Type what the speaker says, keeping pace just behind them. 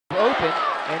open,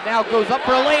 and now goes up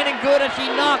for a lane and good, and she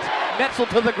knocks Metzel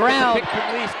to the ground. Pick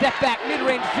from Lee, step back,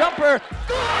 mid-range jumper.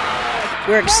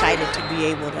 We're excited to be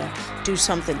able to do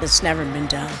something that's never been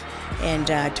done and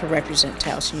to represent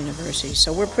Towson University.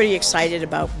 So we're pretty excited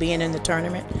about being in the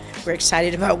tournament. We're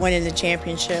excited about winning the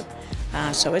championship.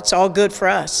 So it's all good for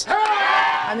us.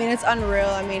 I mean, it's unreal.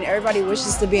 I mean, everybody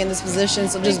wishes to be in this position,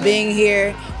 so just being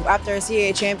here after a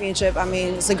CAA championship, I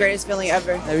mean, it's the greatest feeling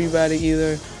ever. Everybody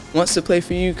either wants to play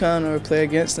for UConn or play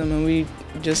against them, and we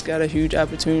just got a huge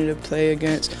opportunity to play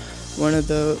against one of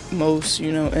the most,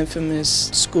 infamous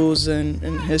schools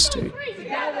in history.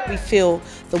 We feel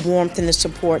the warmth and the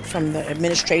support from the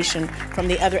administration, from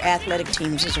the other athletic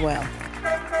teams as well.